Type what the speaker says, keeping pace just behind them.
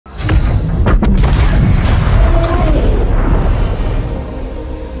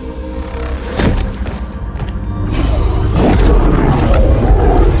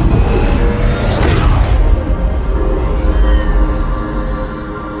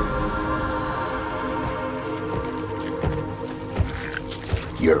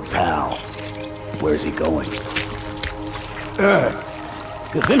your pal. Where's he going?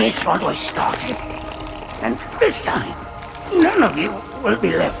 Earth, to finish what we started. And this time, none of you will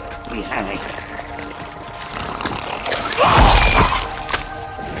be left behind.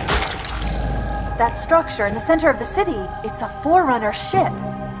 That structure in the center of the city, it's a Forerunner ship.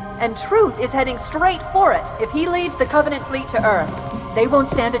 And Truth is heading straight for it. If he leads the Covenant fleet to Earth, they won't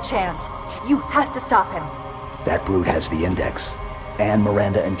stand a chance. You have to stop him. That brute has the Index. And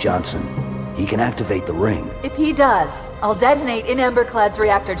Miranda and Johnson. He can activate the ring. If he does, I'll detonate in Emberclad's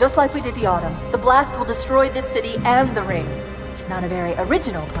reactor just like we did the Autumn's. The blast will destroy this city and the ring. Not a very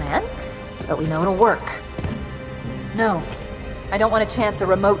original plan, but we know it'll work. No, I don't want to chance a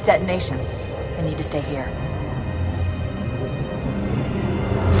remote detonation. I need to stay here.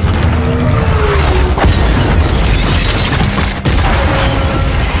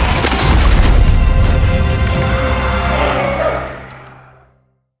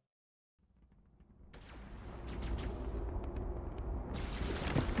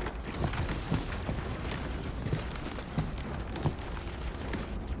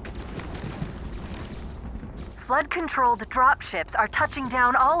 Flood-controlled dropships are touching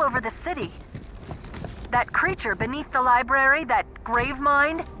down all over the city. That creature beneath the library, that grave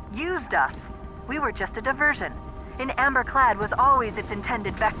mind, used us. We were just a diversion. In Amberclad was always its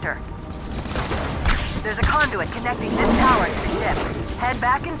intended vector. There's a conduit connecting this tower to the ship. Head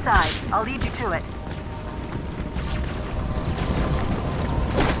back inside. I'll lead you to it.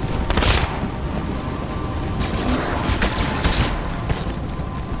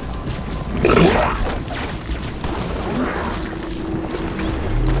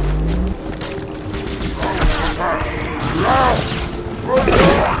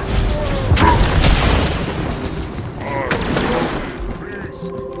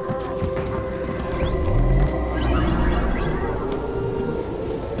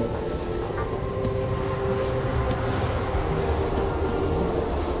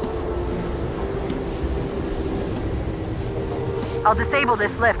 I'll disable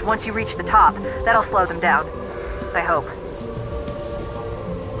this lift once you reach the top. That'll slow them down. I hope.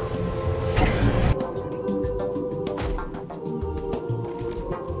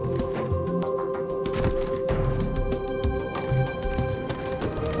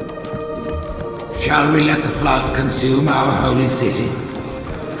 Shall we let the flood consume our holy city?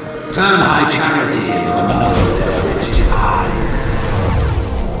 Turn high charity into another of their wretched eyes.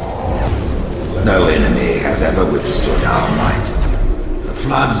 No enemy has ever withstood our might. The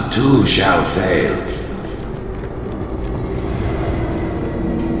flood too shall fail.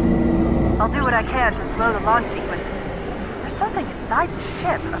 I'll do what I can to slow the launch sequence. There's something inside the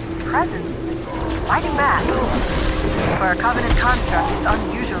ship, a presence, that's fighting back. For a Covenant construct, it's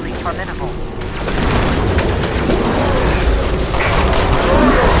unusually formidable.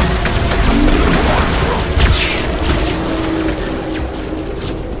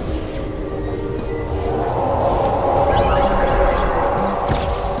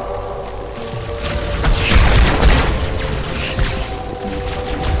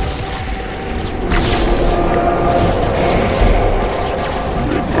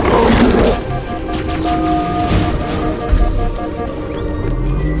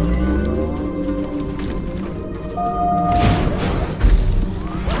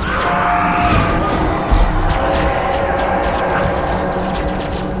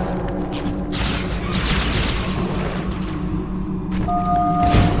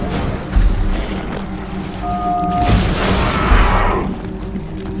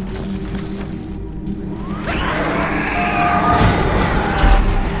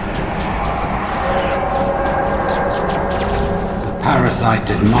 Parasite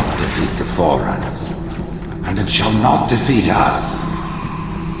did not defeat the Forerunners, and it shall not defeat us.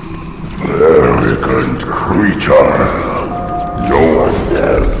 Arrogant creature! Your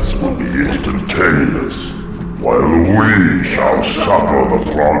deaths will be instantaneous, while we shall suffer the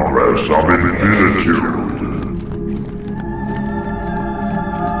progress of infinitude.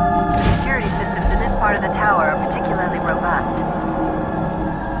 The security systems in this part of the tower are particularly robust.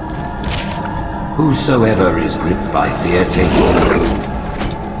 Whosoever is gripped by fear, take hold.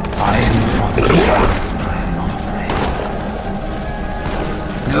 I am the prophet. I am not afraid.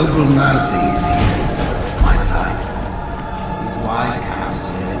 Noble mercy is here, at my side. His wise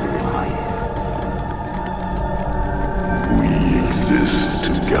counsel ever in my ears. We exist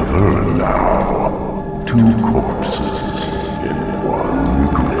together now, two corpses in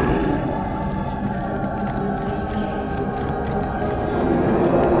one grave.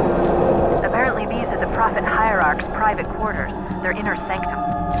 Apparently these are the Prophet Hierarch's private quarters, their inner sanctum.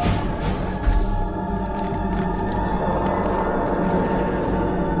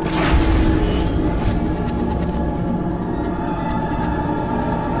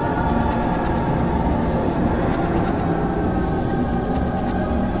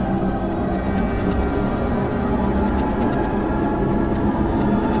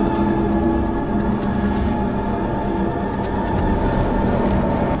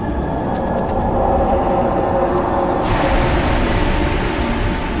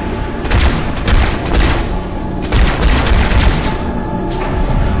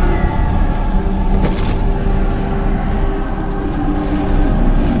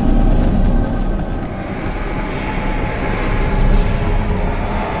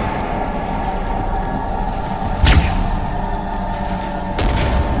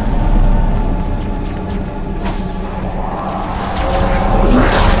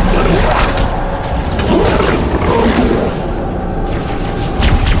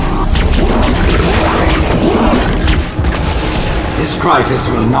 This crisis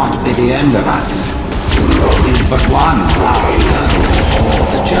will not be the end of us. It is but one last turn for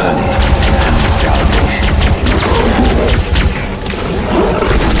the journey and salvation.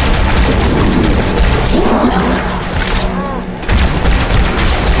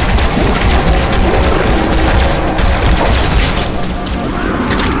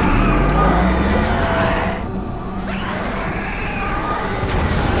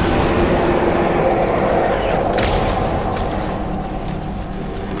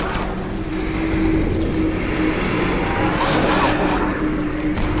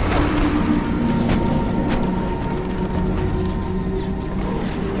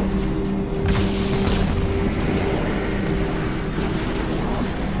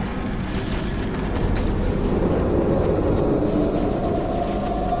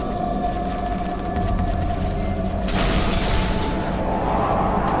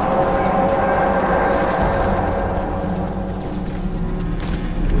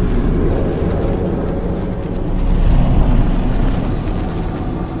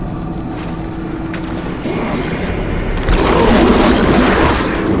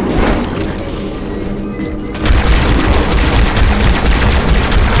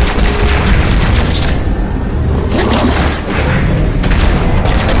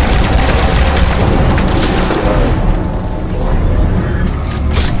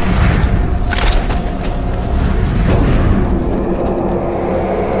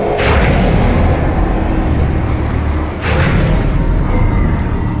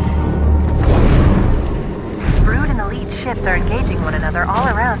 Are engaging one another all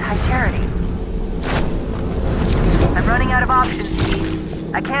around High Charity. I'm running out of options,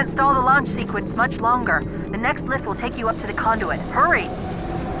 Steve. I can't stall the launch sequence much longer. The next lift will take you up to the conduit. Hurry!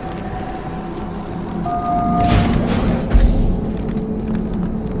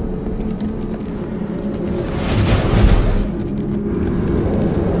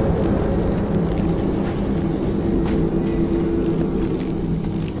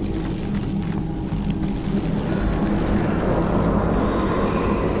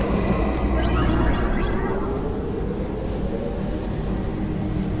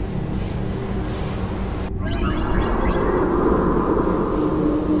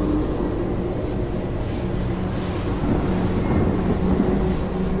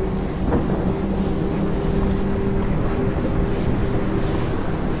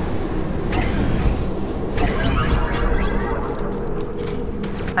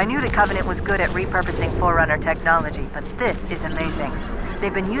 I knew the Covenant was good at repurposing Forerunner technology, but this is amazing.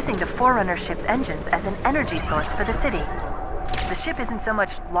 They've been using the Forerunner ship's engines as an energy source for the city. The ship isn't so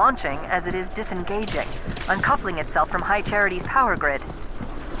much launching as it is disengaging, uncoupling itself from High Charity's power grid.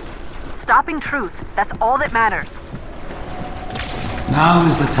 Stopping Truth, that's all that matters. Now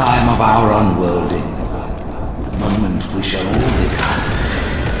is the time of our unworlding. The moment we shall all become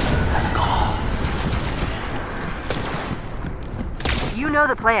as gods. You know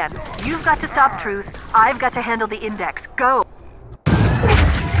the plan. You've got to stop Truth. I've got to handle the Index. Go!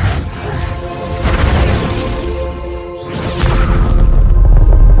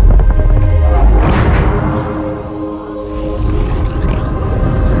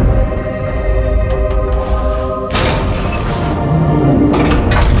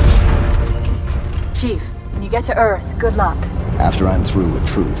 Chief, when you get to Earth, good luck. After I'm through with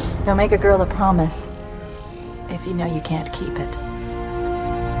Truth. Don't make a girl a promise if you know you can't keep it.